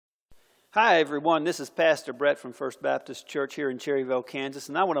Hi, everyone. This is Pastor Brett from First Baptist Church here in Cherryvale, Kansas,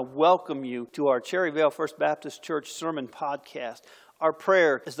 and I want to welcome you to our Cherryvale First Baptist Church Sermon Podcast. Our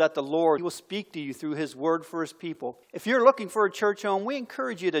prayer is that the Lord will speak to you through His Word for His people. If you're looking for a church home, we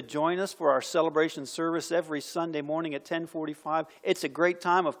encourage you to join us for our celebration service every Sunday morning at 10:45. It's a great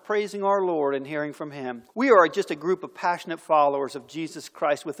time of praising our Lord and hearing from Him. We are just a group of passionate followers of Jesus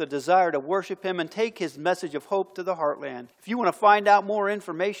Christ with a desire to worship Him and take His message of hope to the heartland. If you want to find out more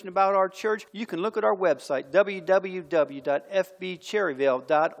information about our church, you can look at our website,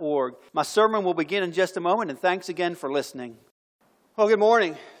 www.fbcherryvale.org. My sermon will begin in just a moment, and thanks again for listening. Well, good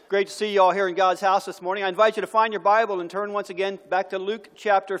morning. Great to see you all here in God's house this morning. I invite you to find your Bible and turn once again back to Luke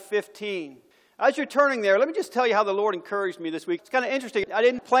chapter 15. As you're turning there, let me just tell you how the Lord encouraged me this week. It's kind of interesting. I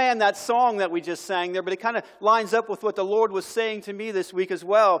didn't plan that song that we just sang there, but it kind of lines up with what the Lord was saying to me this week as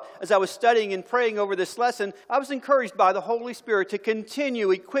well. As I was studying and praying over this lesson, I was encouraged by the Holy Spirit to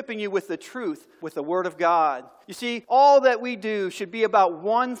continue equipping you with the truth, with the Word of God. You see, all that we do should be about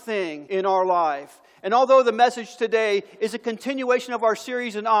one thing in our life. And although the message today is a continuation of our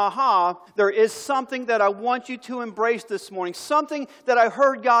series in Aha, there is something that I want you to embrace this morning. Something that I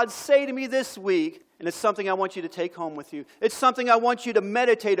heard God say to me this week. And it's something I want you to take home with you. It's something I want you to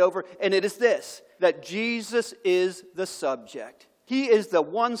meditate over. And it is this, that Jesus is the subject. He is the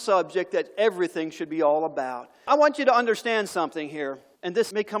one subject that everything should be all about. I want you to understand something here. And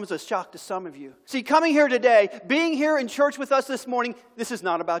this may come as a shock to some of you. See, coming here today, being here in church with us this morning, this is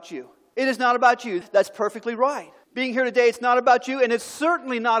not about you. It is not about you. That's perfectly right. Being here today, it's not about you, and it's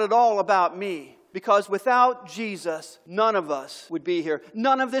certainly not at all about me. Because without Jesus, none of us would be here.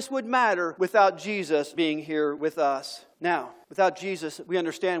 None of this would matter without Jesus being here with us. Now, without Jesus, we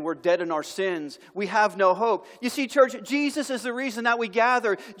understand we're dead in our sins. We have no hope. You see, church, Jesus is the reason that we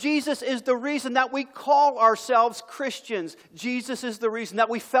gather. Jesus is the reason that we call ourselves Christians. Jesus is the reason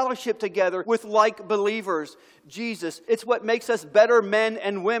that we fellowship together with like believers. Jesus, it's what makes us better men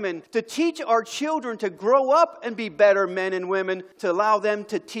and women. To teach our children to grow up and be better men and women, to allow them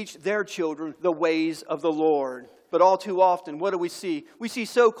to teach their children the ways of the Lord. But all too often, what do we see? We see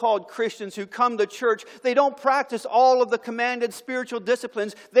so-called Christians who come to church. They don't practice all of the commanded spiritual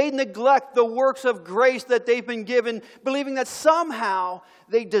disciplines. They neglect the works of grace that they've been given, believing that somehow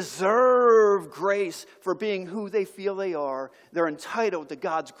they deserve grace for being who they feel they are. They're entitled to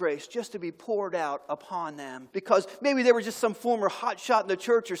God's grace just to be poured out upon them because maybe they were just some former hotshot in the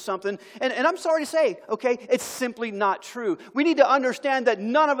church or something. And I'm sorry to say, okay, it's simply not true. We need to understand that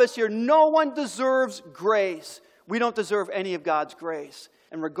none of us here, no one deserves grace. We don't deserve any of God's grace.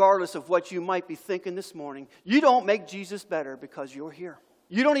 And regardless of what you might be thinking this morning, you don't make Jesus better because you're here.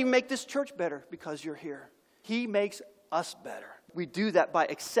 You don't even make this church better because you're here. He makes us better. We do that by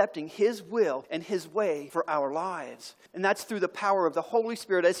accepting His will and His way for our lives. And that's through the power of the Holy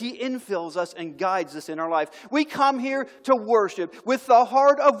Spirit as He infills us and guides us in our life. We come here to worship with the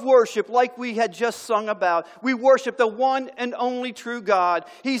heart of worship like we had just sung about. We worship the one and only true God.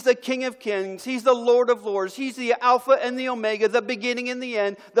 He's the King of Kings. He's the Lord of Lords. He's the Alpha and the Omega, the beginning and the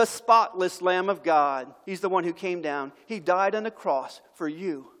end, the spotless Lamb of God. He's the one who came down. He died on the cross for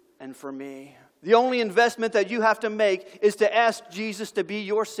you and for me. The only investment that you have to make is to ask Jesus to be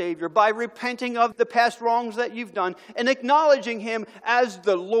your Savior by repenting of the past wrongs that you've done and acknowledging Him as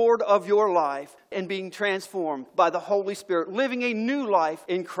the Lord of your life and being transformed by the Holy Spirit, living a new life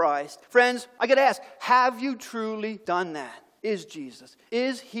in Christ. Friends, I got to ask, have you truly done that? Is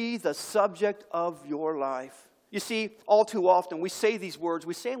He the subject of your life? You see, all too often we say these words,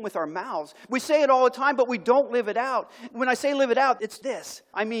 we say them with our mouths. We say it all the time, but we don't live it out. When I say live it out, it's this.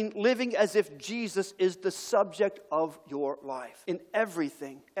 I mean living as if Jesus is the subject of your life in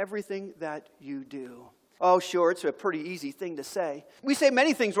everything that you do. Oh, sure, it's a pretty easy thing to say. We say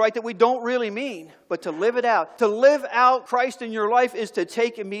many things, right, that we don't really mean, but to live it out. To live out Christ in your life is to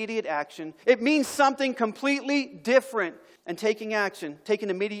take immediate action. It means something completely different. And taking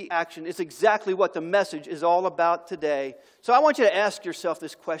immediate action is exactly what the message is all about today. So I want you to ask yourself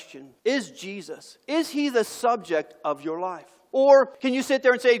this question. Is Jesus, is He the subject of your life? Or can you sit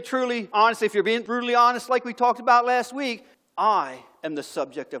there and say truly, honestly, if you're being brutally honest like we talked about last week, I am the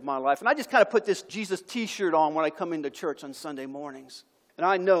subject of my life. And I just kind of put this Jesus t-shirt on when I come into church on Sunday mornings. And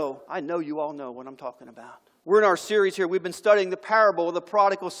I know you all know what I'm talking about. We're in our series here. We've been studying the parable of the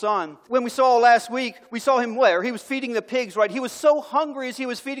prodigal son. When we saw last week, we saw him where? He was feeding the pigs, right? He was so hungry as he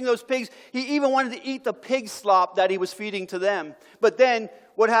was feeding those pigs, he even wanted to eat the pig slop that he was feeding to them. But then,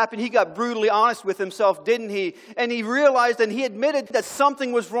 what happened? He got brutally honest with himself, didn't he? And he realized and he admitted that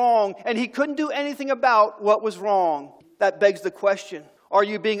something was wrong, and he couldn't do anything about what was wrong. That begs the question, are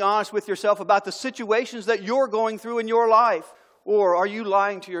you being honest with yourself about the situations that you're going through in your life? Or are you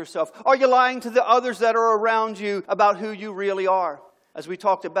lying to yourself? Are you lying to the others that are around you about who you really are? As we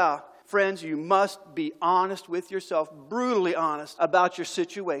talked about, friends, you must be honest with yourself, brutally honest about your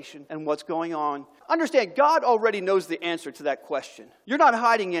situation and what's going on. Understand, God already knows the answer to that question. You're not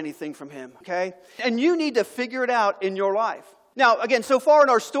hiding anything from Him, okay? And you need to figure it out in your life. Now, again, so far in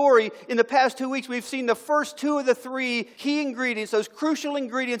our story, in the past 2 weeks, we've seen the first 2 of the 3 key ingredients, those crucial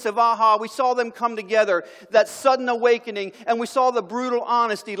ingredients of aha. We saw them come together, that sudden awakening, and we saw the brutal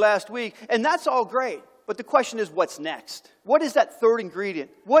honesty last week. And that's all great. But the question is, what's next? What is that third ingredient?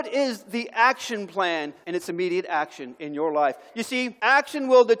 What is the action plan and its immediate action in your life? You see, action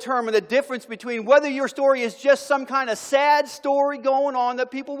will determine the difference between whether your story is just some kind of sad story going on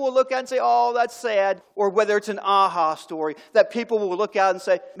that people will look at and say, oh, that's sad, or whether it's an aha story that people will look at and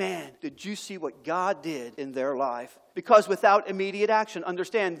say, man, did you see what God did in their life? Because without immediate action,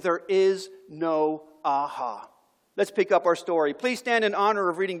 understand, there is no aha. Let's pick up our story. Please stand in honor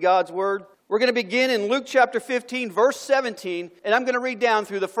of reading God's Word. We're going to begin in Luke chapter 15, verse 17, and I'm going to read down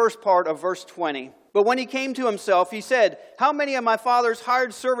through the first part of verse 20. But when he came to himself, he said, how many of my father's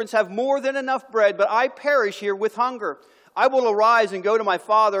hired servants have more than enough bread, but I perish here with hunger? I will arise and go to my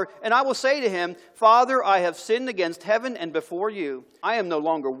father, and I will say to him, Father, I have sinned against heaven and before you. I am no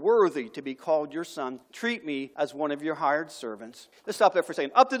longer worthy to be called your son. Treat me as one of your hired servants. Let's stop there for a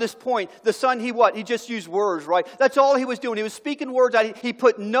second. Up to this point, the son, he just used words, right? That's all he was doing. He was speaking words. He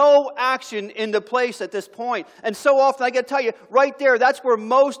put no action into place at this point. And so often, I got to tell you, right there, that's where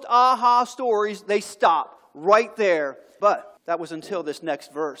most aha stories, they stop. Right there. But that was until this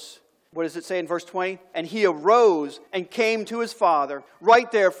next verse. What does it say in verse 20? And he arose and came to his father. Right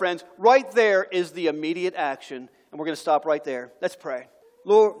there, friends. Right there is the immediate action. And we're going to stop right there. Let's pray.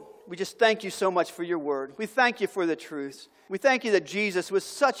 Lord, we just thank you so much for your word. We thank you for the truths. We thank you that Jesus was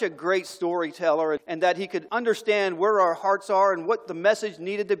such a great storyteller and that he could understand where our hearts are and what the message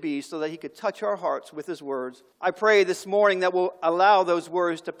needed to be so that he could touch our hearts with his words. I pray this morning that we'll allow those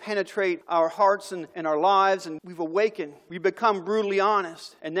words to penetrate our hearts and our lives, and we've awakened. We've become brutally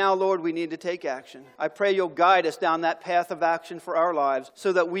honest. And now, Lord, we need to take action. I pray you'll guide us down that path of action for our lives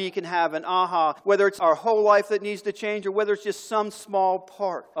so that we can have an aha, whether it's our whole life that needs to change or whether it's just some small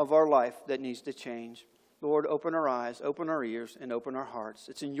part of our life that needs to change. Lord, open our eyes, open our ears, and open our hearts.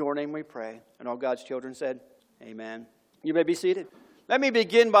 It's in your name we pray. And all God's children said, amen. You may be seated. Let me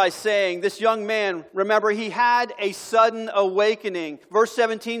begin by saying this young man, remember, he had a sudden awakening. Verse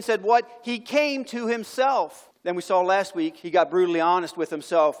 17 said what? He came to himself. Then we saw last week, he got brutally honest with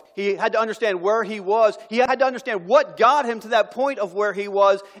himself. He had to understand where he was. He had to understand what got him to that point of where he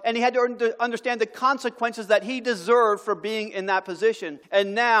was. And he had to understand the consequences that he deserved for being in that position.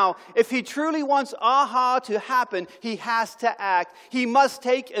 And now, if he truly wants aha to happen, he has to act. He must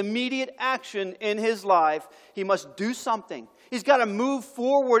take immediate action in his life. He must do something. He's got to move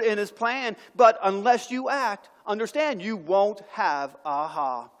forward in his plan. But unless you act, understand, you won't have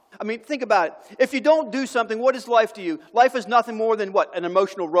aha. I mean, think about it. If you don't do something, what is life to you? Life is nothing more than what? An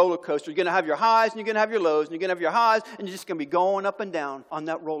emotional roller coaster. You're going to have your highs and you're going to have your lows and you're going to have your highs and you're just going to be going up and down on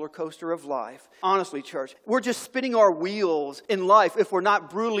that roller coaster of life. Honestly, church, we're just spinning our wheels in life if we're not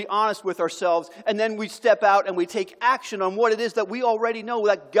brutally honest with ourselves, and then we step out and we take action on what it is that we already know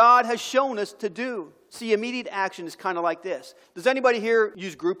that God has shown us to do. See, immediate action is kind of like this. Does anybody here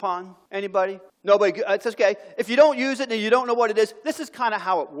use Groupon? Anybody? Nobody? It's okay. If you don't use it and you don't know what it is, this is kind of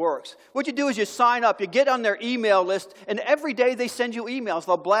how it works. What you do is you sign up, you get on their email list, and every day they send you emails.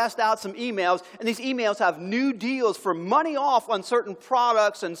 They'll blast out some emails, and these emails have new deals for money off on certain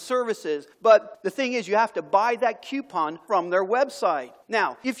products and services. But the thing is, you have to buy that coupon from their website.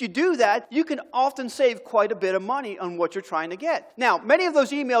 Now, if you do that, you can often save quite a bit of money on what you're trying to get. Now, many of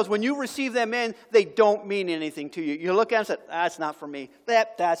those emails, when you receive them in, they don't mean anything to you. You look at them and say, that's not for me.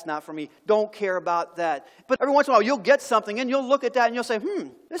 That's not for me. Don't care about that. But every once in a while, you'll get something and you'll look at that and you'll say,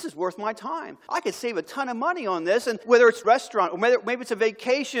 this is worth my time. I could save a ton of money on this. And whether it's restaurant or maybe it's a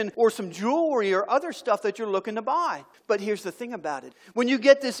vacation or some jewelry or other stuff that you're looking to buy. But here's the thing about it. When you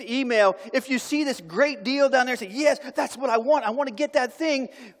get this email, if you see this great deal down there, say, yes, that's what I want. I want to get that thing.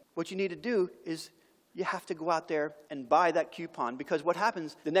 What you need to do is you have to go out there and buy that coupon, because what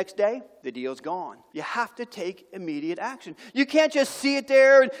happens the next day? The deal's gone. You have to take immediate action. You can't just see it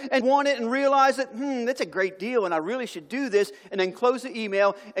there and want it and realize that, that's a great deal and I really should do this, and then close the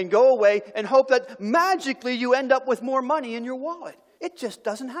email and go away and hope that magically you end up with more money in your wallet. It just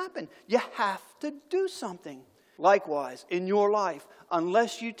doesn't happen. You have to do something. Likewise, in your life,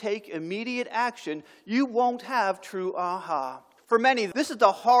 unless you take immediate action, you won't have true aha. For many, this is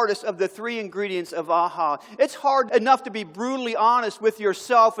the hardest of the three ingredients of AHA. It's hard enough to be brutally honest with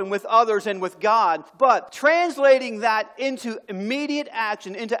yourself and with others and with God, but translating that into immediate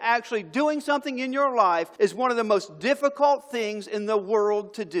action, into actually doing something in your life, is one of the most difficult things in the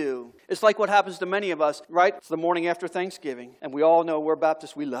world to do. It's like what happens to many of us, right? It's the morning after Thanksgiving, and we all know we're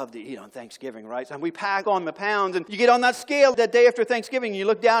Baptists, we love to eat on Thanksgiving, right? And we pack on the pounds, and you get on that scale that day after Thanksgiving, you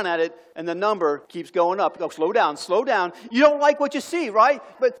look down at it, and the number keeps going up. Go, slow down, slow down. You don't like what you see, right?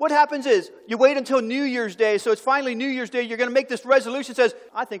 But what happens is, you wait until New Year's Day, so it's finally New Year's Day, you're going to make this resolution that says,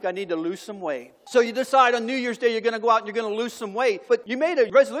 I think I need to lose some weight. So you decide on New Year's Day you're going to go out and you're going to lose some weight, but you made a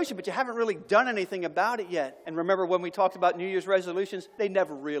resolution, but you haven't really done anything about it yet. And remember when we talked about New Year's resolutions, they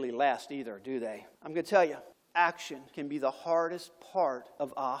never really last either, do they? I'm going to tell you, action can be the hardest part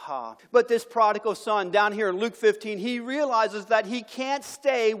of AHA. But this prodigal son down here in Luke 15, he realizes that he can't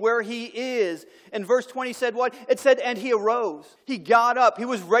stay where he is. And verse 20 said what? It said, and he arose. He got up. He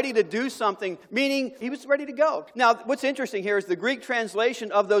was ready to do something, meaning he was ready to go. Now, what's interesting here is the Greek translation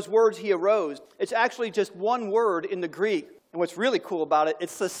of those words, he arose. It's actually just one word in the Greek. And what's really cool about it,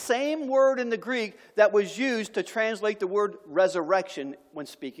 it's the same word in the Greek that was used to translate the word resurrection when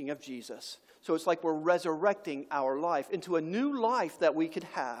speaking of Jesus. So it's like we're resurrecting our life into a new life that we could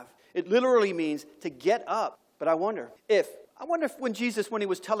have. It literally means to get up. But I wonder if when Jesus, when he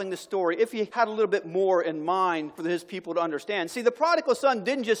was telling this story, if he had a little bit more in mind for his people to understand. See, the prodigal son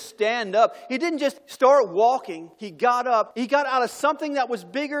didn't just stand up. He didn't just start walking. He got up. He got out of something that was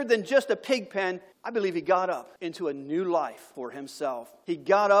bigger than just a pig pen. I believe he got up into a new life for himself. He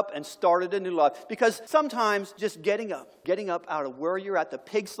got up and started a new life. Because sometimes just getting up out of where you're at, the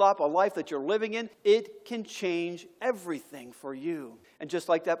pig slop, a life that you're living in, it can change everything for you. And just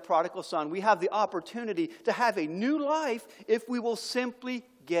like that prodigal son, we have the opportunity to have a new life if we will simply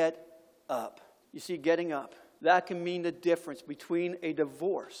get up. You see, getting up, that can mean the difference between a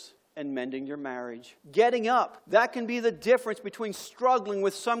divorce and mending your marriage. Getting up, that can be the difference between struggling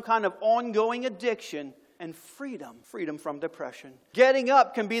with some kind of ongoing addiction and freedom from depression. Getting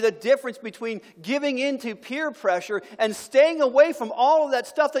up can be the difference between giving in to peer pressure and staying away from all of that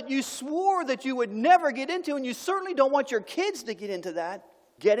stuff that you swore that you would never get into, and you certainly don't want your kids to get into that.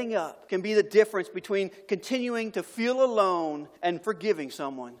 Getting up can be the difference between continuing to feel alone and forgiving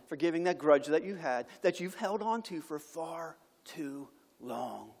someone, forgiving that grudge that you had, that you've held on to for far too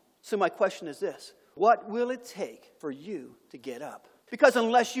long. So my question is this: what will it take for you to get up? Because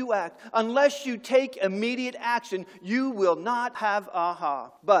unless you act, unless you take immediate action, you will not have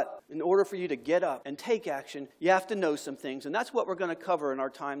AHA. But in order for you to get up and take action, you have to know some things. And that's what we're going to cover in our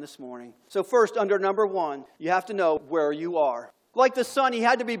time this morning. So first, under number 1, you have to know where you are. Like the son, he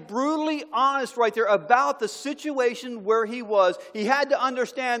had to be brutally honest right there about the situation where he was. He had to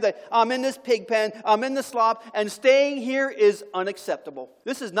understand that I'm in this pig pen, I'm in the slop, and staying here is unacceptable.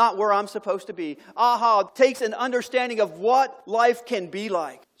 This is not where I'm supposed to be. AHA takes an understanding of what life can be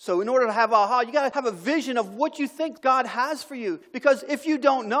like. So in order to have AHA, you got to have a vision of what you think God has for you. Because if you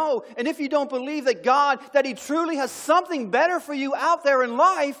don't know, and if you don't believe that God, that He truly has something better for you out there in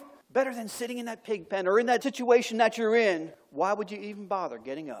life, better than sitting in that pig pen or in that situation that you're in, why would you even bother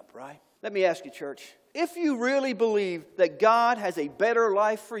getting up, right? Let me ask you, church, if you really believe that God has a better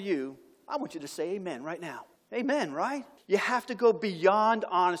life for you, I want you to say amen right now. Amen, right? You have to go beyond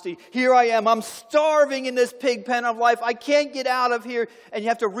honesty. Here I am. I'm starving in this pig pen of life. I can't get out of here. And you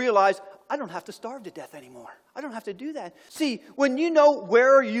have to realize, I don't have to starve to death anymore. I don't have to do that. See, when you know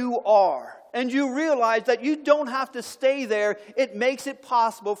where you are and you realize that you don't have to stay there, it makes it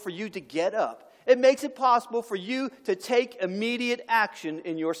possible for you to get up. It makes it possible for you to take immediate action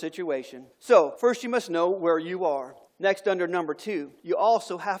in your situation. So, first you must know where you are. Next, under number 2, you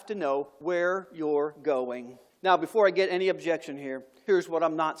also have to know where you're going. Now, before I get any objection here, here's what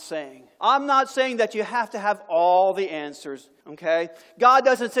I'm not saying. I'm not saying that you have to have all the answers, okay? God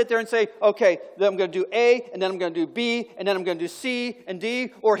doesn't sit there and say, okay, then I'm going to do A, and then I'm going to do B, and then I'm going to do C and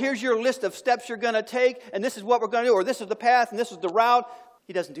D, or here's your list of steps you're going to take, and this is what we're going to do, or this is the path, and this is the route.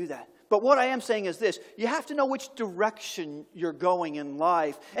 He doesn't do that. But what I am saying is this: you have to know which direction you're going in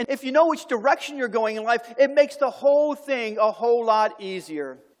life. And if you know which direction you're going in life, it makes the whole thing a whole lot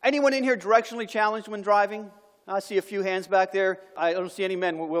easier. Anyone in here directionally challenged when driving? I see a few hands back there. I don't see any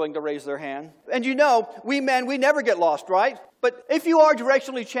men willing to raise their hand. And you know, we men, we never get lost, right? But if you are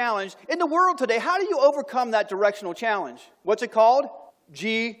directionally challenged, in the world today, how do you overcome that directional challenge? What's it called?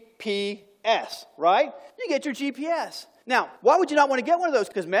 GPS, right? You get your GPS. Now, why would you not want to get one of those?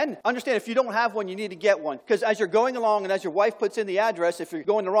 Because men, understand if you don't have one, you need to get one. Because as you're going along and as your wife puts in the address, if you're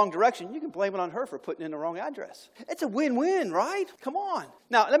going the wrong direction, you can blame it on her for putting in the wrong address. It's a win-win, right? Come on.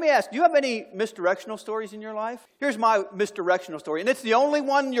 Now, let me ask, do you have any misdirectional stories in your life? Here's my misdirectional story. And it's the only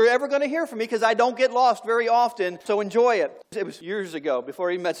one you're ever going to hear from me because I don't get lost very often, so enjoy it. It was years ago,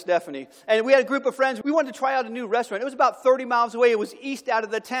 before he met Stephanie. And we had a group of friends. We wanted to try out a new restaurant. It was about 30 miles away. It was east out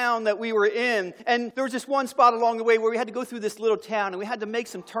of the town that we were in. And there was this one spot along the way where we had to go through this little town, and we had to make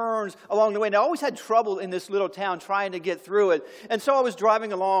some turns along the way. And I always had trouble in this little town trying to get through it. And so I was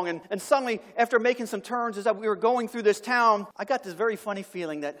driving along, and suddenly, after making some turns as we were going through this town, I got this very funny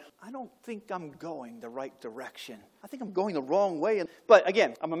feeling that I don't think I'm going the right direction. I think I'm going the wrong way. But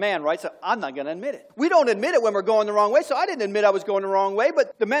again, I'm a man, right? So I'm not going to admit it. We don't admit it when we're going the wrong way, so I didn't admit I was going the wrong way.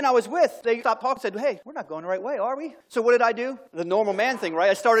 But the men I was with, they stopped talking and said, hey, we're not going the right way, are we? So what did I do? The normal man thing, right?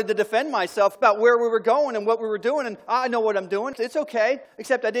 I started to defend myself about where we were going and what we were doing, and I know what I'm doing. It's okay,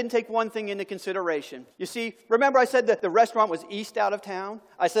 except I didn't take one thing into consideration. You see, remember I said that the restaurant was east out of town?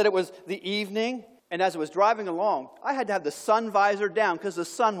 I said it was the evening. And as I was driving along, I had to have the sun visor down because the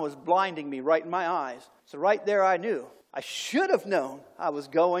sun was blinding me right in my eyes. So right there I knew. I should have known I was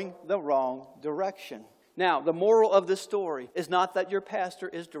going the wrong direction. Now, the moral of this story is not that your pastor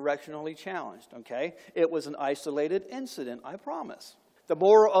is directionally challenged, okay? It was an isolated incident, I promise. The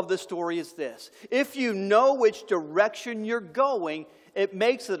moral of the story is this. If you know which direction you're going, it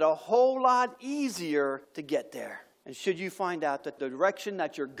makes it a whole lot easier to get there. And should you find out that the direction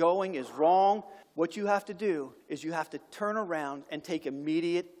that you're going is wrong, what you have to do is you have to turn around and take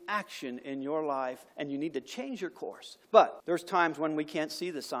immediate action in your life, and you need to change your course. But there's times when we can't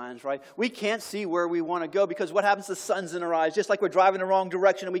see the signs, right? We can't see where we want to go because what happens? The sun's in our eyes, just like we're driving the wrong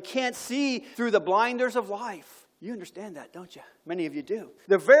direction, and we can't see through the blinders of life. You understand that, don't you? Many of you do.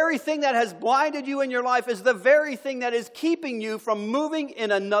 The very thing that has blinded you in your life is the very thing that is keeping you from moving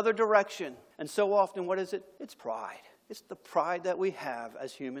in another direction. And so often, what is it? It's pride. It's the pride that we have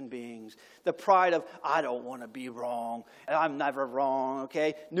as human beings. The pride of, I don't want to be wrong. I'm never wrong,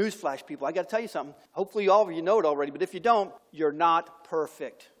 okay? Newsflash, people, I got to tell you something. Hopefully all of you know it already, but if you don't, you're not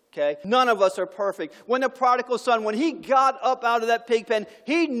perfect. Okay? None of us are perfect. When the prodigal son, when he got up out of that pig pen,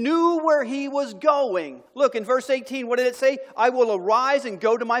 he knew where he was going. Look, in verse 18, what did it say? I will arise and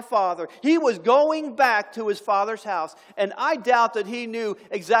go to my father. He was going back to his father's house. And I doubt that he knew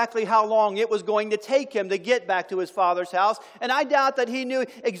exactly how long it was going to take him to get back to his father's house. And I doubt that he knew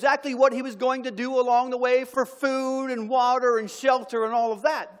exactly what he was going to do along the way for food and water and shelter and all of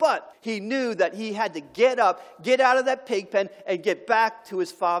that. But he knew that he had to get up, get out of that pig pen, and get back to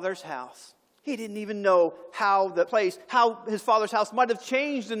his father's house. He didn't even know how his father's house might have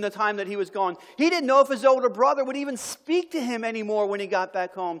changed in the time that he was gone. He didn't know if his older brother would even speak to him anymore when he got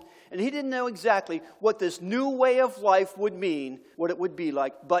back home. And he didn't know exactly what this new way of life would mean, what it would be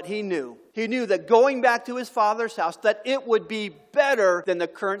like. But he knew. He knew that going back to his father's house, that it would be better than the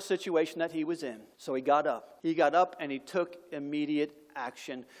current situation that he was in. So he got up. He got up and he took immediate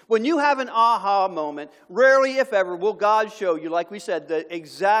action. When you have an aha moment, rarely if ever will God show you, like we said, the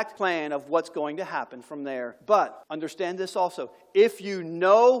exact plan of what's going to happen from there. But understand this also. If you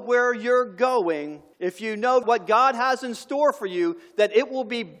know where you're going, if you know what God has in store for you, that it will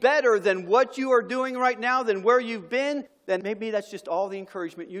be better than what you are doing right now, than where you've been, then maybe that's just all the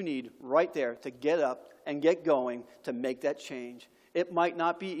encouragement you need right there to get up and get going to make that change. It might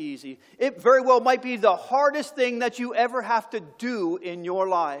not be easy. It very well might be the hardest thing that you ever have to do in your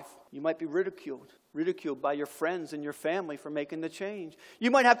life. You might be ridiculed by your friends and your family for making the change. You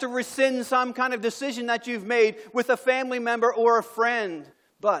might have to rescind some kind of decision that you've made with a family member or a friend.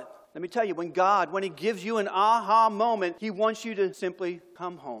 But let me tell you, when He gives you an aha moment, He wants you to simply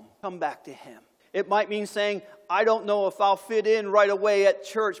come home, come back to Him. It might mean saying, I don't know if I'll fit in right away at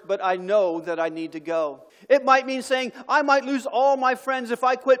church, but I know that I need to go. It might mean saying, I might lose all my friends if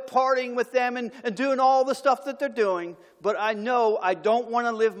I quit partying with them and doing all the stuff that they're doing, but I know I don't want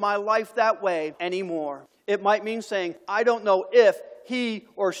to live my life that way anymore. It might mean saying, I don't know if he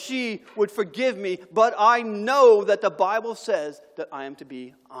or she would forgive me, but I know that the Bible says that I am to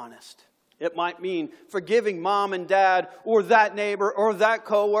be honest. It might mean forgiving mom and dad or that neighbor or that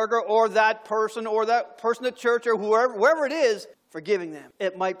coworker or that person at church or whoever it is, forgiving them.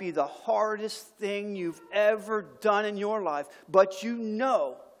 It might be the hardest thing you've ever done in your life, but you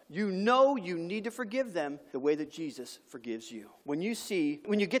know you need to forgive them the way that Jesus forgives you. When you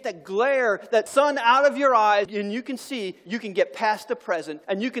get that glare, that sun out of your eyes, and you can get past the present,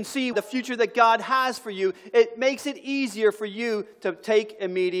 and you can see the future that God has for you, it makes it easier for you to take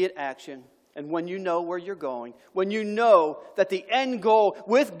immediate action. And when you know where you're going, when you know that the end goal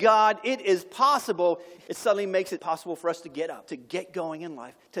with God, it is possible, it suddenly makes it possible for us to get up, to get going in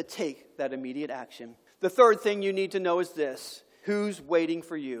life, to take that immediate action. The third thing you need to know is this: who's waiting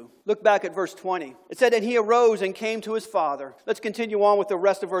for you? Look back at verse 20. It said, and he arose and came to his father. Let's continue on with the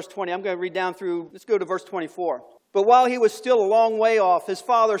rest of verse 20. I'm going to read down through, let's go to verse 24. But while he was still a long way off, his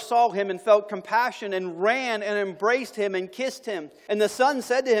father saw him and felt compassion and ran and embraced him and kissed him. And the son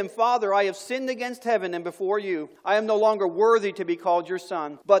said to him, Father, I have sinned against heaven and before you. I am no longer worthy to be called your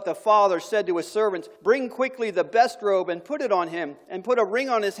son. But the father said to his servants, bring quickly the best robe and put it on him, and put a ring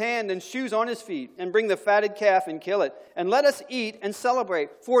on his hand and shoes on his feet, and bring the fatted calf and kill it. And let us eat and celebrate.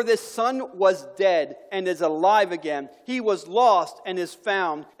 For this son was dead and is alive again. He was lost and is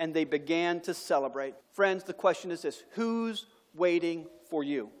found. And they began to celebrate. Friends, the question is this: who's waiting for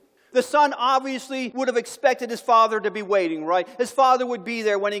you? The son obviously would have expected his father to be waiting, right? His father would be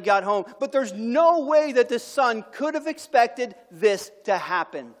there when he got home. But there's no way that this son could have expected this to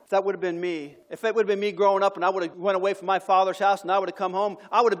happen. If that would have been me, if it would have been me growing up and I would have went away from my father's house and I would have come home,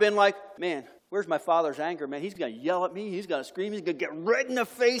 I would have been like, man, where's my father's anger, man? He's going to yell at me. He's going to scream. He's going to get red in the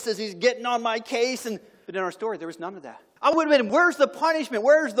face as he's getting on my case. But in our story, there was none of that. I would have been, where's the punishment?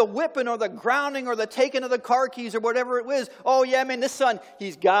 Where's the whipping or the grounding or the taking of the car keys or whatever it was? Oh, yeah, man, this son,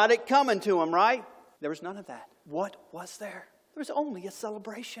 he's got it coming to him, right? There was none of that. What was there? There was only a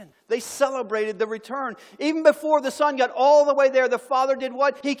celebration. They celebrated the return. Even before the son got all the way there, the father did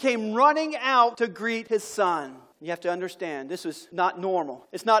what? He came running out to greet his son. You have to understand, this was not normal.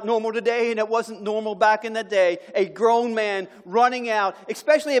 It's not normal today, and it wasn't normal back in the day. A grown man running out,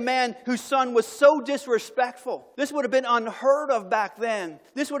 especially a man whose son was so disrespectful. This would have been unheard of back then.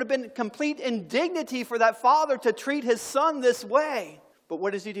 This would have been complete indignity for that father to treat his son this way. But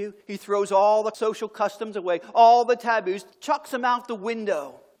what does he do? He throws all the social customs away, all the taboos, chucks them out the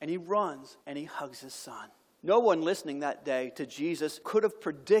window, and he runs and he hugs his son. No one listening that day to Jesus could have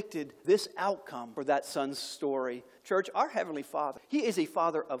predicted this outcome for that son's story. Church, our Heavenly Father, He is a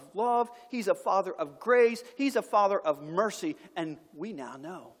Father of love. He's a Father of grace. He's a Father of mercy. And we now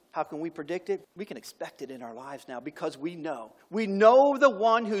know. How can we predict it? We can expect it in our lives now because we know. We know the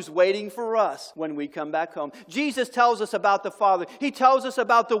one who's waiting for us when we come back home. Jesus tells us about the Father. He tells us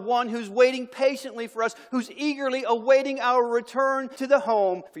about the one who's waiting patiently for us, who's eagerly awaiting our return to the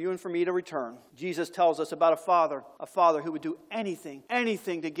home for you and for me to return. Jesus tells us about a father who would do anything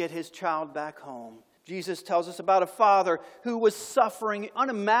to get his child back home. Jesus tells us about a father who was suffering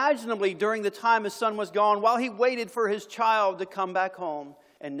unimaginably during the time his son was gone while he waited for his child to come back home.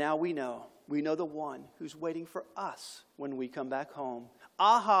 And now we know the one who's waiting for us when we come back home.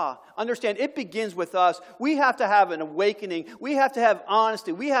 Understand, it begins with us. We have to have an awakening. We have to have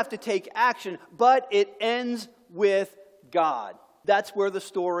honesty. We have to take action. But it ends with God. That's where the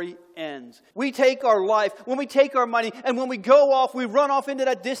story ends. We take our life, when we take our money, and when we go off, we run off into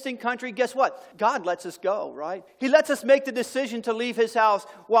that distant country, guess what? God lets us go, right? He lets us make the decision to leave His house.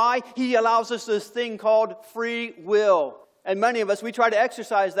 Why? He allows us this thing called free will. And many of us, we try to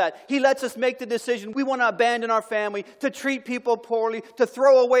exercise that. He lets us make the decision. We want to abandon our family, to treat people poorly, to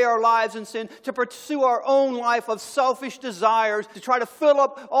throw away our lives in sin, to pursue our own life of selfish desires, to try to fill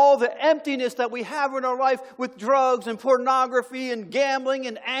up all the emptiness that we have in our life with drugs and pornography and gambling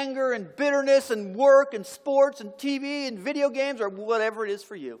and anger and bitterness and work and sports and TV and video games or whatever it is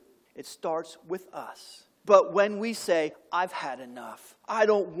for you. It starts with us. But when we say, I've had enough, I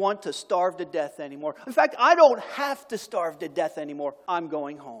don't want to starve to death anymore. In fact, I don't have to starve to death anymore. I'm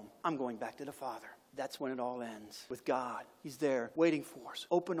going home. I'm going back to the Father. That's when it all ends with God. He's there waiting for us,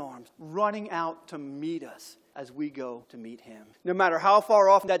 open arms, running out to meet us as we go to meet Him. No matter how far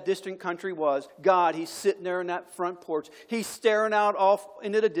off that distant country was, God, He's sitting there in that front porch. He's staring out off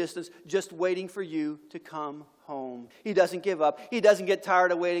into the distance, just waiting for you to come home. He doesn't give up. He doesn't get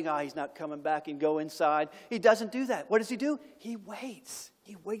tired of waiting. He's not coming back and go inside. He doesn't do that. What does He do? He waits.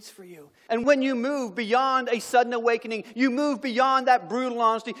 He waits for you. And when you move beyond a sudden awakening, you move beyond that brutal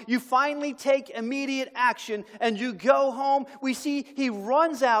honesty, you finally take immediate action and you go home, we see He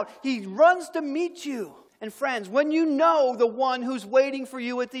runs out. He runs to meet you. And friends, when you know the one who's waiting for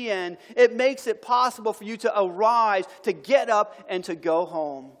you at the end, it makes it possible for you to arise, to get up, and to go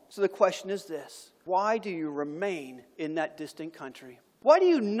home. So the question is this: why do you remain in that distant country? Why do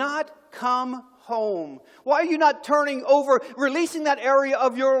you not come home? Why are you not turning over, releasing that area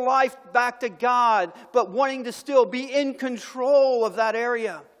of your life back to God, but wanting to still be in control of that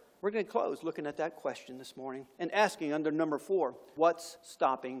area? We're going to close looking at that question this morning and asking under number 4, what's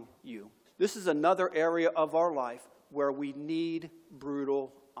stopping you? This is another area of our life where we need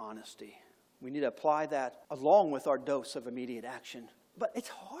brutal honesty. We need to apply that along with our dose of immediate action. But it's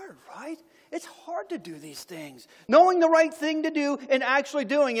hard, right? It's hard to do these things. Knowing the right thing to do and actually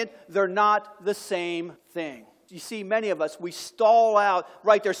doing it, they're not the same thing. You see, many of us, we stall out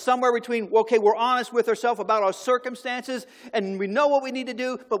right there somewhere between, okay, we're honest with ourselves about our circumstances and we know what we need to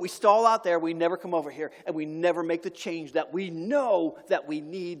do, but we stall out there. We never come over here and we never make the change that we know that we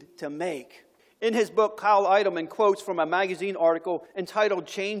need to make. In his book, Kyle Idleman quotes from a magazine article entitled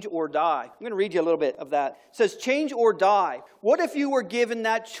Change or Die. I'm going to read you a little bit of that. It says, change or die. What if you were given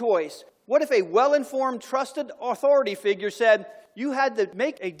that choice? What if a well-informed, trusted authority figure said, you had to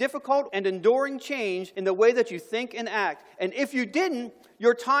make a difficult and enduring change in the way that you think and act. And if you didn't,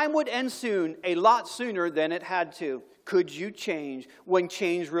 your time would end soon, a lot sooner than it had to. Could you change when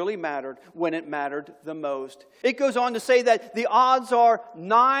change really mattered, when it mattered the most? It goes on to say that the odds are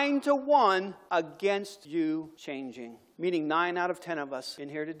 9-1 against you changing. Meaning 9 out of 10 of us in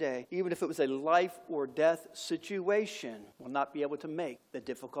here today, even if it was a life or death situation, will not be able to make the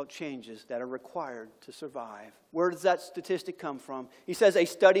difficult changes that are required to survive. Where does that statistic come from? He says a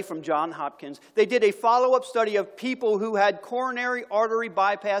study from Johns Hopkins. They did a follow-up study of people who had coronary artery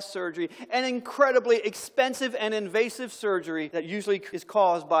bypass surgery, an incredibly expensive and invasive surgery that usually is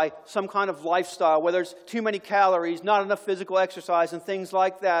caused by some kind of lifestyle, whether it's too many calories, not enough physical exercise, and things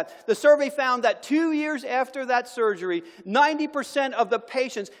like that. The survey found that 2 years after that surgery, 90% of the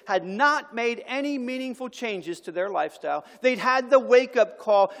patients had not made any meaningful changes to their lifestyle. They'd had the wake-up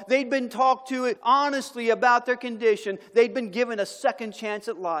call. They'd been talked to honestly about their condition. They'd been given a second chance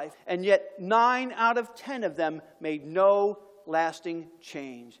at life. And yet 9 out of 10 of them made no lasting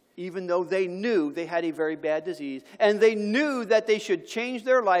change, even though they knew they had a very bad disease. And they knew that they should change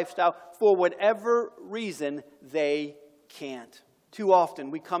their lifestyle. For whatever reason, they can't. Too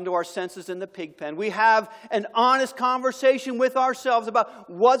often, we come to our senses in the pig pen. We have an honest conversation with ourselves about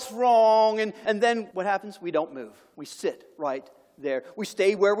what's wrong, and then what happens? We don't move. We sit right there. We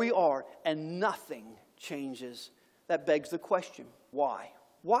stay where we are, and nothing changes. That begs the question, why?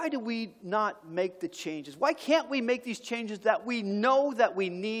 Why do we not make the changes? Why can't we make these changes that we know that we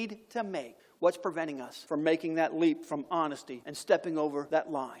need to make? What's preventing us from making that leap from honesty and stepping over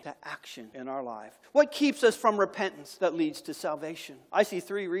that line to action in our life? What keeps us from repentance that leads to salvation? I see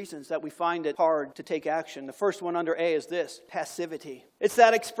 3 reasons that we find it hard to take action. The first one under A is this: passivity. It's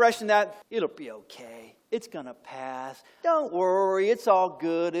that expression that it'll be okay. It's going to pass. Don't worry. It's all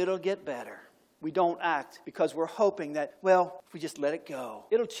good. It'll get better. We don't act because we're hoping that, well, if we just let it go,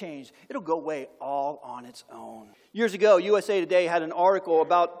 it'll change. It'll go away all on its own. Years ago, USA Today had an article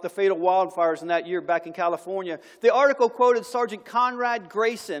about the fatal wildfires in that year back in California. The article quoted Sergeant Conrad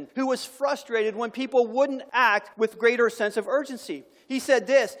Grayson, who was frustrated when people wouldn't act with greater sense of urgency. He said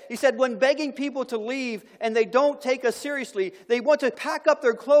this, he said, when begging people to leave and they don't take us seriously, they want to pack up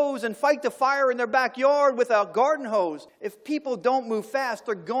their clothes and fight the fire in their backyard with a garden hose. If people don't move fast,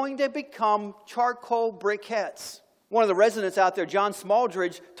 they're going to become charcoal briquettes. One of the residents out there, John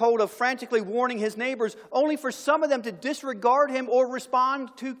Smaldridge, told of frantically warning his neighbors, only for some of them to disregard him or respond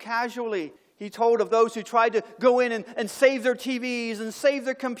too casually. He told of those who tried to go in and save their TVs and save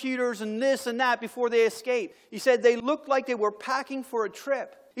their computers and this and that before they escaped. He said they looked like they were packing for a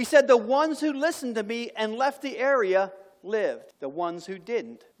trip. He said the ones who listened to me and left the area lived. The ones who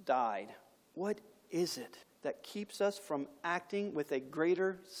didn't died. What is it that keeps us from acting with a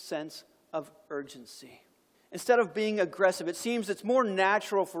greater sense of urgency? Instead of being aggressive, it seems it's more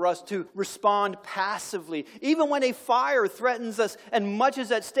natural for us to respond passively. Even when a fire threatens us and much is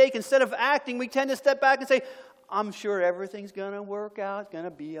at stake, instead of acting, we tend to step back and say, I'm sure everything's going to work out, it's going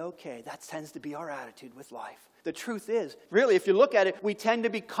to be okay. That tends to be our attitude with life. The truth is, really, if you look at it, we tend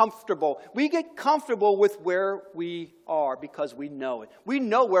to be comfortable. We get comfortable with where we are because we know it. We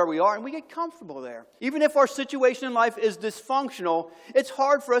know where we are and we get comfortable there. Even if our situation in life is dysfunctional, it's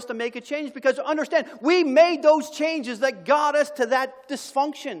hard for us to make a change because understand, we made those changes that got us to that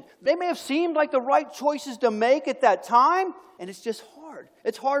dysfunction. They may have seemed like the right choices to make at that time, and it's just hard.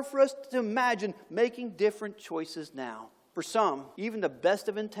 It's hard for us to imagine making different choices now. For some, even the best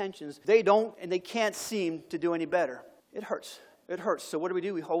of intentions, they don't and they can't seem to do any better. It hurts. It hurts. So what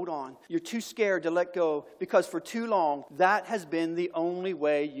do? We hold on. You're too scared to let go because for too long, that has been the only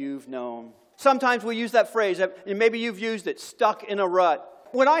way you've known. Sometimes we use that phrase, and maybe you've used it, stuck in a rut.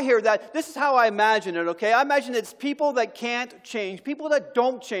 When I hear that, this is how I imagine it, okay? I imagine it's people that can't change, people that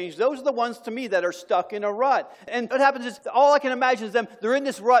don't change. Those are the ones to me that are stuck in a rut. And what happens is, all I can imagine is them, they're in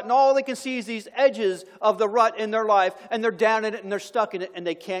this rut, and all they can see is these edges of the rut in their life, and they're down in it, and they're stuck in it, and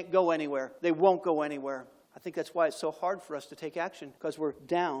they can't go anywhere. They won't go anywhere. I think that's why it's so hard for us to take action, because we're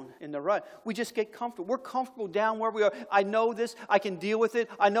down in the rut. We just get comfortable. We're comfortable down where we are. I know this. I can deal with it.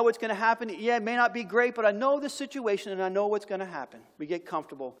 I know what's going to happen. Yeah, it may not be great, but I know the situation and I know what's going to happen. We get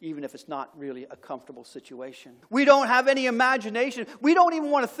comfortable even if it's not really a comfortable situation. We don't have any imagination. We don't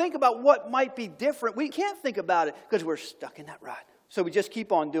even want to think about what might be different. We can't think about it because we're stuck in that rut. So we just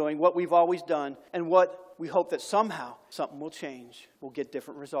keep on doing what we've always done and what we hope that somehow something will change. We'll get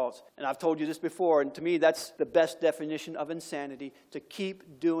different results. And I've told you this before, and to me that's the best definition of insanity, to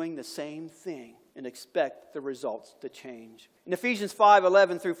keep doing the same thing and expect the results to change. In Ephesians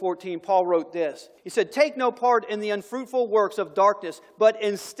 5:11 through 14, Paul wrote this. He said, "Take no part in the unfruitful works of darkness, but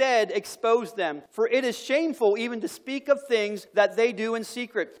instead expose them. For it is shameful even to speak of things that they do in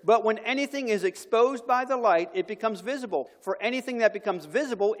secret. But when anything is exposed by the light, it becomes visible. For anything that becomes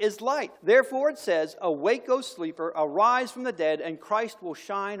visible is light. Therefore it says, 'Awake, O sleeper, arise from the dead, and Christ will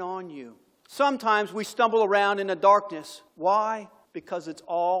shine on you.'" Sometimes we stumble around in the darkness. Why? Because it's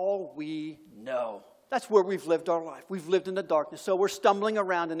all we know. That's where we've lived our life. We've lived in the darkness, so we're stumbling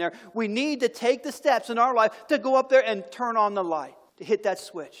around in there. We need to take the steps in our life to go up there and turn on the light, to hit that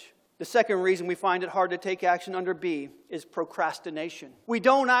switch. The second reason we find it hard to take action under B is procrastination. We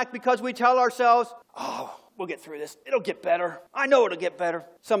don't act because we tell ourselves, we'll get through this. It'll get better. I know it'll get better.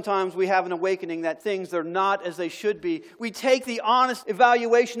 Sometimes we have an awakening that things are not as they should be. We take the honest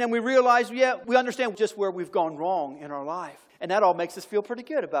evaluation and we realize, we understand just where we've gone wrong in our life. And that all makes us feel pretty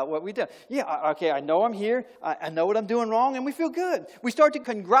good about what we do. I know I'm here. I know what I'm doing wrong, and we feel good. We start to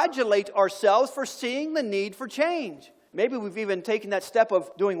congratulate ourselves for seeing the need for change. Maybe we've even taken that step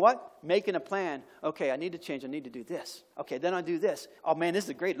of doing what? Making a plan. Okay, I need to change. I need to do this. Okay, then I do this. Oh man, this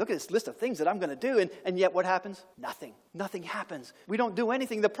is great. Look at this list of things that I'm going to do. And yet what happens? Nothing. Nothing happens. We don't do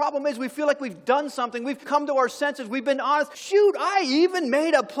anything. The problem is we feel like we've done something. We've come to our senses. We've been honest. Shoot, I even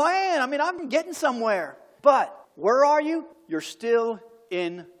made a plan. I'm getting somewhere. But where are you? You're still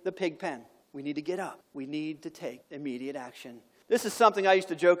in the pig pen. We need to get up. We need to take immediate action. This is something I used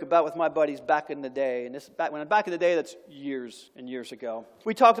to joke about with my buddies back in the day. And back in the day, that's years and years ago.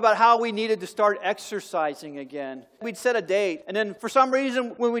 We talked about how we needed to start exercising again. We'd set a date. And then for some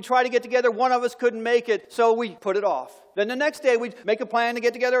reason, when we tried to get together, one of us couldn't make it. So we put it off. Then the next day, we'd make a plan to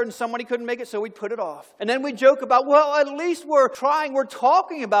get together and somebody couldn't make it. So we'd put it off. And then we'd joke about, at least we're trying. We're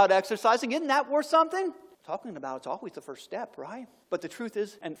talking about exercising. Isn't that worth something? Talking about it's always the first step, right? But the truth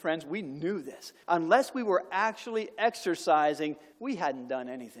is, and friends, we knew this. Unless we were actually exercising, we hadn't done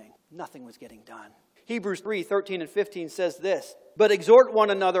anything. Nothing was getting done. Hebrews 3:13 and 15 says this, "But exhort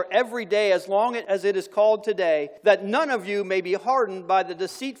one another every day as long as it is called today, that none of you may be hardened by the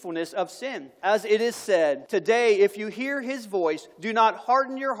deceitfulness of sin. As it is said, today if you hear his voice, do not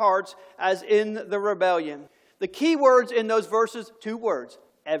harden your hearts as in the rebellion." The key words in those verses, 2 words,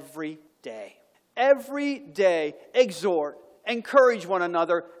 every day. Every day, exhort, encourage one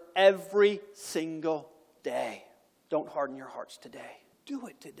another every single day. Don't harden your hearts today. Do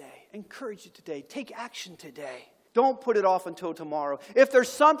it today. Encourage it today. Take action today. Don't put it off until tomorrow. If there's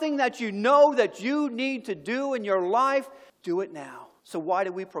something that you know that you need to do in your life, do it now. So why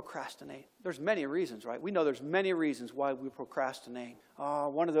do we procrastinate? There's many reasons, right? We know there's many reasons why we procrastinate.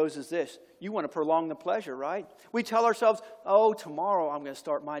 One of those is this. You want to prolong the pleasure, right? We tell ourselves, tomorrow I'm going to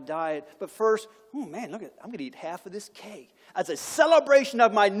start my diet. But first, I'm going to eat half of this cake as a celebration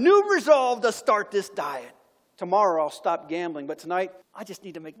of my new resolve to start this diet. Tomorrow I'll stop gambling, but tonight I just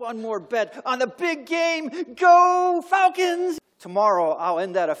need to make one more bet on the big game. Go Falcons! Tomorrow I'll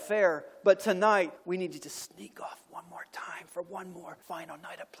end that affair, but tonight we need to just sneak off one more time for one more final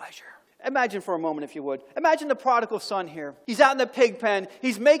night of pleasure. Imagine for a moment, if you would. Imagine the prodigal son here. He's out in the pig pen.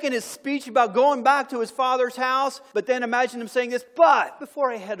 He's making his speech about going back to his father's house. But then imagine him saying this, "But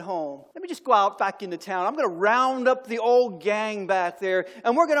before I head home, let me just go out back into town. I'm going to round up the old gang back there.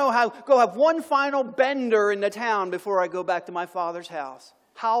 And we're going to go have one final bender in the town before I go back to my father's house."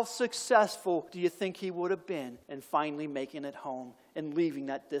 How successful do you think he would have been in finally making it home and leaving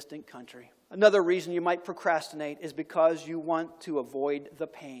that distant country? Another reason you might procrastinate is because you want to avoid the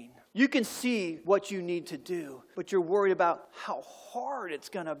pain. You can see what you need to do, but you're worried about how hard it's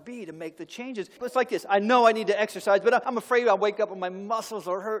going to be to make the changes. It's like this. I know I need to exercise, but I'm afraid I'll wake up and my muscles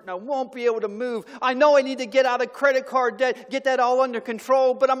are hurt and I won't be able to move. I know I need to get out of credit card debt, get that all under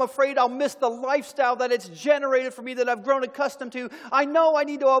control, but I'm afraid I'll miss the lifestyle that it's generated for me that I've grown accustomed to. I know I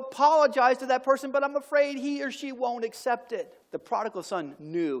need to apologize to that person, but I'm afraid he or she won't accept it. The prodigal son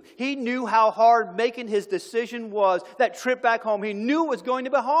knew. He knew how hard making his decision was. That trip back home, he knew it was going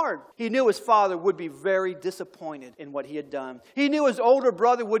to be hard. He knew his father would be very disappointed in what he had done. He knew his older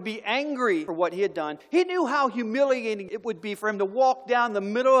brother would be angry for what he had done. He knew how humiliating it would be for him to walk down the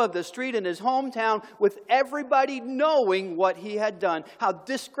middle of the street in his hometown with everybody knowing what he had done, how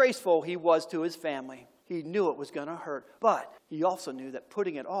disgraceful he was to his family. He knew it was going to hurt, but he also knew that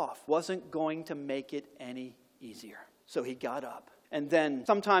putting it off wasn't going to make it any easier. So he got up. And then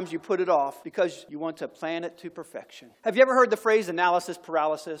sometimes you put it off because you want to plan it to perfection. Have you ever heard the phrase analysis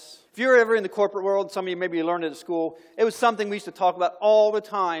paralysis? If you're ever in the corporate world, some of you maybe learned it at school, it was something we used to talk about all the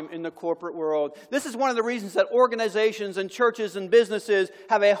time in the corporate world. This is one of the reasons that organizations and churches and businesses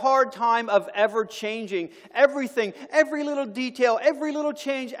have a hard time of ever changing. Everything, every little detail, every little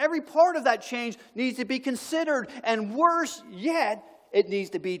change, every part of that change needs to be considered. And worse yet, it needs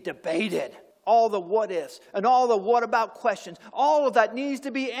to be debated. All the what ifs and all the what about questions, all of that needs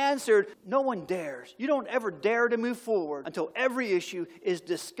to be answered. No one dares. You don't ever dare to move forward until every issue is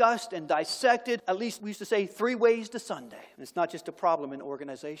discussed and dissected. At least we used to say 3 ways to Sunday. And it's not just a problem in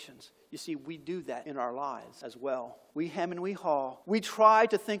organizations. You see, we do that in our lives as well. We hem and we haw. We try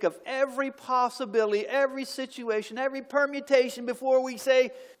to think of every possibility, every situation, every permutation before we say,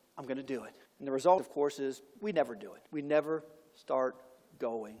 I'm going to do it. And the result, of course, is we never do it. We never start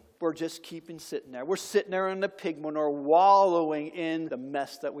going. We're just keeping sitting there. We're sitting there in the pig manure, wallowing in the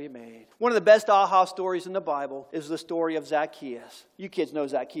mess that we made. One of the best aha stories in the Bible is the story of Zacchaeus. You kids know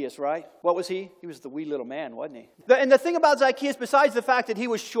Zacchaeus, right? What was he? He was the wee little man, wasn't he? And the thing about Zacchaeus, besides the fact that he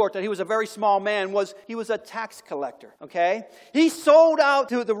was short, that he was a very small man, was he was a tax collector, okay? He sold out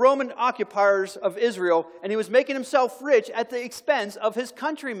to the Roman occupiers of Israel, and he was making himself rich at the expense of his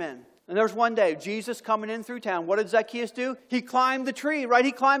countrymen. And there was one day, Jesus coming in through town. What did Zacchaeus do? He climbed the tree, right?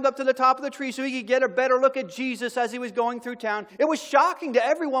 He climbed up to the top of the tree so he could get a better look at Jesus as he was going through town. It was shocking to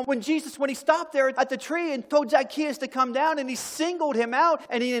everyone when he stopped there at the tree and told Zacchaeus to come down, and he singled him out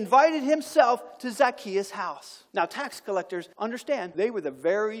and he invited himself to Zacchaeus' house. Now, tax collectors, understand, they were the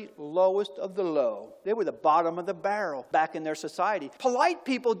very lowest of the low. They were the bottom of the barrel back in their society. Polite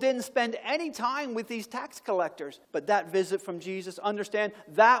people didn't spend any time with these tax collectors. But that visit from Jesus, understand,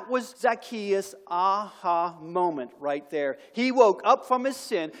 that was Zacchaeus' aha moment right there. He woke up from his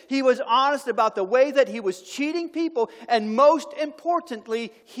sin. He was honest about the way that he was cheating people. And most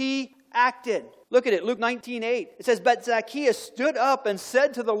importantly, he acted. Look at it, Luke 19:8. It says, but Zacchaeus stood up and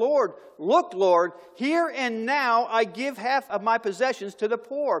said to the Lord, look, Lord, here and now I give half of my possessions to the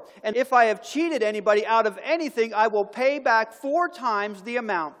poor. And if I have cheated anybody out of anything, I will pay back 4 times the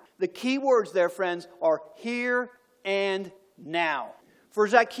amount. The key words there, friends, are here and now. For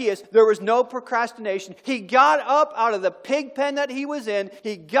Zacchaeus, there was no procrastination. He got up out of the pig pen that he was in.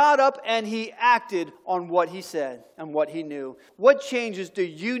 He got up and he acted on what he said and what he knew. What changes do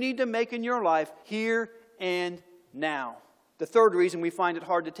you need to make in your life here and now? The third reason we find it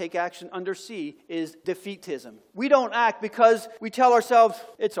hard to take action under C is defeatism. We don't act because we tell ourselves,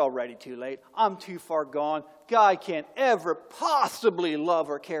 it's already too late. I'm too far gone. God can't ever possibly love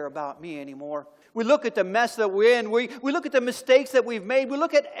or care about me anymore. We look at the mess that we're in. We look at the mistakes that we've made. We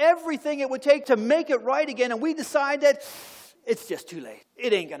look at everything it would take to make it right again. And we decide that it's just too late.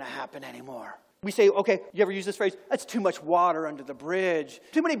 It ain't going to happen anymore. We say, okay, you ever use this phrase? That's too much water under the bridge.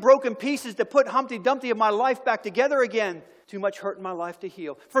 Too many broken pieces to put Humpty Dumpty of my life back together again. Too much hurt in my life to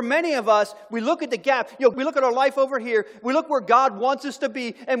heal. For many of us, we look at the gap. We look at our life over here. We look where God wants us to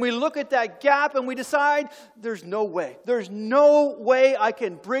be. And we look at that gap and we decide, there's no way. There's no way I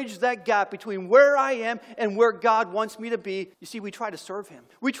can bridge that gap between where I am and where God wants me to be. You see, we try to serve Him.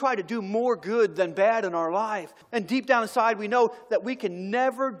 We try to do more good than bad in our life. And deep down inside, we know that we can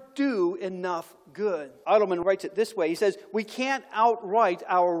never do enough good. Edelman writes it this way. He says, we can't outright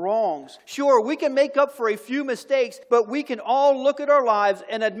our wrongs. Sure, we can make up for a few mistakes, but we can all look at our lives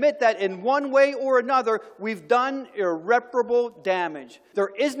and admit that in one way or another, we've done irreparable damage.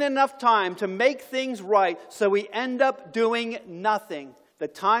 There isn't enough time to make things right, so we end up doing nothing. The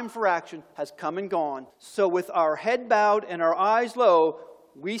time for action has come and gone. So with our head bowed and our eyes low,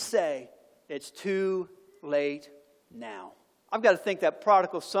 we say, it's too late now. I've got to think that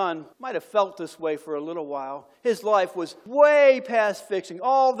prodigal son might have felt this way for a little while. His life was way past fixing.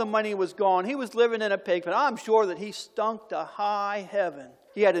 All the money was gone. He was living in a pig pen. I'm sure that he stunk to high heaven.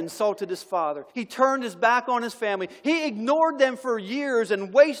 He had insulted his father. He turned his back on his family. He ignored them for years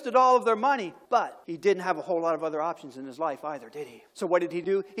and wasted all of their money. But he didn't have a whole lot of other options in his life either, did he? So what did he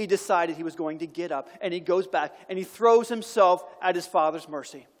do? He decided he was going to get up, and he goes back and he throws himself at his father's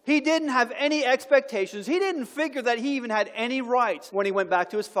mercy. He didn't have any expectations. He didn't figure that he even had any rights when he went back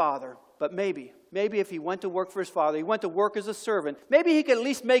to his father. But maybe maybe if he went to work for his father, he went to work as a servant, maybe he could at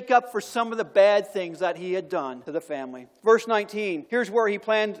least make up for some of the bad things that he had done to the family. Verse 19, here's where he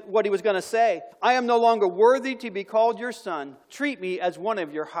planned what he was going to say. I am no longer worthy to be called your son. Treat me as one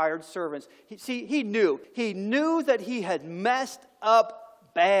of your hired servants. He knew that he had messed up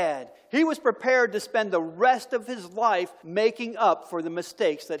bad. He was prepared to spend the rest of his life making up for the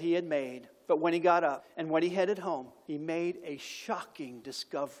mistakes that he had made. But when he got up and when he headed home, he made a shocking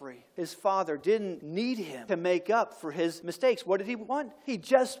discovery. His father didn't need him to make up for his mistakes. What did he want? He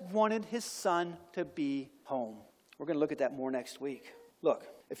just wanted his son to be home. We're going to look at that more next week. Look,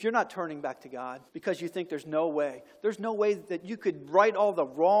 if you're not turning back to God because you think there's no way that you could right all the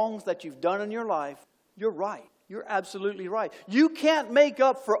wrongs that you've done in your life, you're right. You're absolutely right. You can't make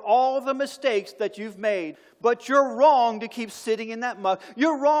up for all the mistakes that you've made, but you're wrong to keep sitting in that muck.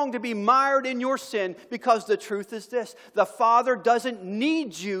 You're wrong to be mired in your sin, because the truth is this: the Father doesn't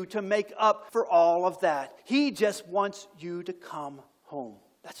need you to make up for all of that. He just wants you to come home.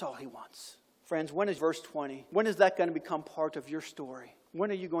 That's all He wants. Friends, when is verse 20? When is that going to become part of your story?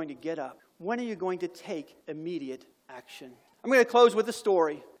 When are you going to get up? When are you going to take immediate action? I'm going to close with a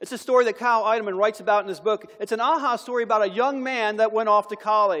story. It's a story that Kyle Idleman writes about in his book. It's an aha story about a young man that went off to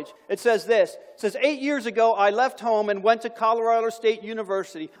college. It says this. It says, 8 years ago, I left home and went to Colorado State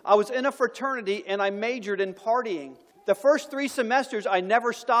University. I was in a fraternity and I majored in partying. The first 3 semesters, I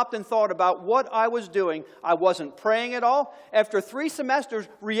never stopped and thought about what I was doing. I wasn't praying at all. After 3 semesters,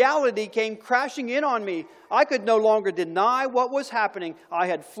 reality came crashing in on me. I could no longer deny what was happening. I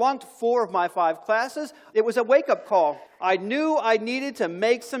had flunked 4 of my 5 classes. It was a wake-up call. I knew I needed to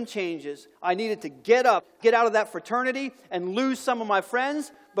make some changes. I needed to get up, get out of that fraternity, and lose some of my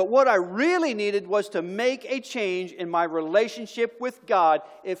friends. But what I really needed was to make a change in my relationship with God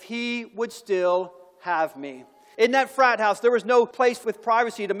if He would still have me. In that frat house, there was no place with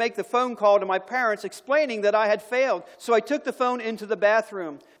privacy to make the phone call to my parents explaining that I had failed. So I took the phone into the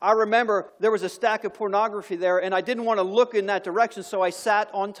bathroom. I remember there was a stack of pornography there, and I didn't want to look in that direction, so I sat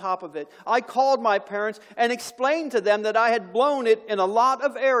on top of it. I called my parents and explained to them that I had blown it in a lot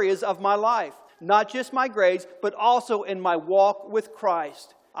of areas of my life. Not just my grades, but also in my walk with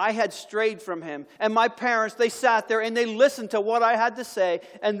Christ. I had strayed from Him. And my parents, they sat there and they listened to what I had to say.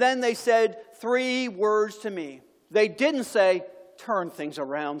 And then they said 3 words to me. They didn't say, turn things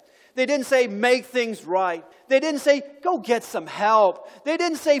around. They didn't say, make things right. They didn't say, go get some help. They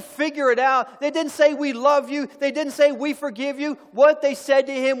didn't say, figure it out. They didn't say, we love you. They didn't say, we forgive you. What they said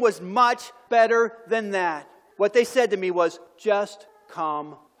to him was much better than that. What they said to me was, just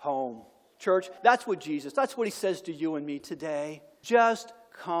come home. Church, that's what He says to you and me today. Just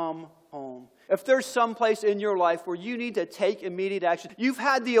come home. If there's some place in your life where you need to take immediate action, you've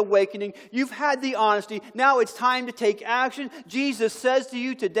had the awakening, you've had the honesty, now it's time to take action. Jesus says to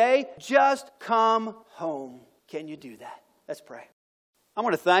you today, just come home. Can you do that? Let's pray. I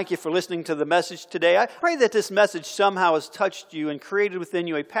want to thank you for listening to the message today. I pray that this message somehow has touched you and created within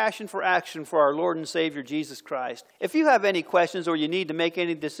you a passion for action for our Lord and Savior, Jesus Christ. If you have any questions or you need to make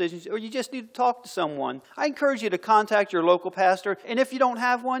any decisions or you just need to talk to someone, I encourage you to contact your local pastor. And if you don't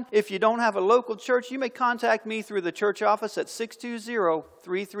have one, if you don't have a local church, you may contact me through the church office at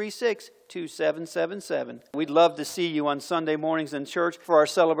 620-336-2777. We'd love to see you on Sunday mornings in church for our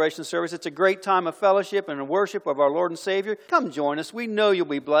celebration service. It's a great time of fellowship and worship of our Lord and Savior. Come join us. We know you'll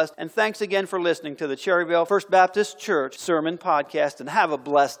be blessed. And thanks again for listening to the Cherryvale First Baptist Church Sermon Podcast, and have a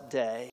blessed day.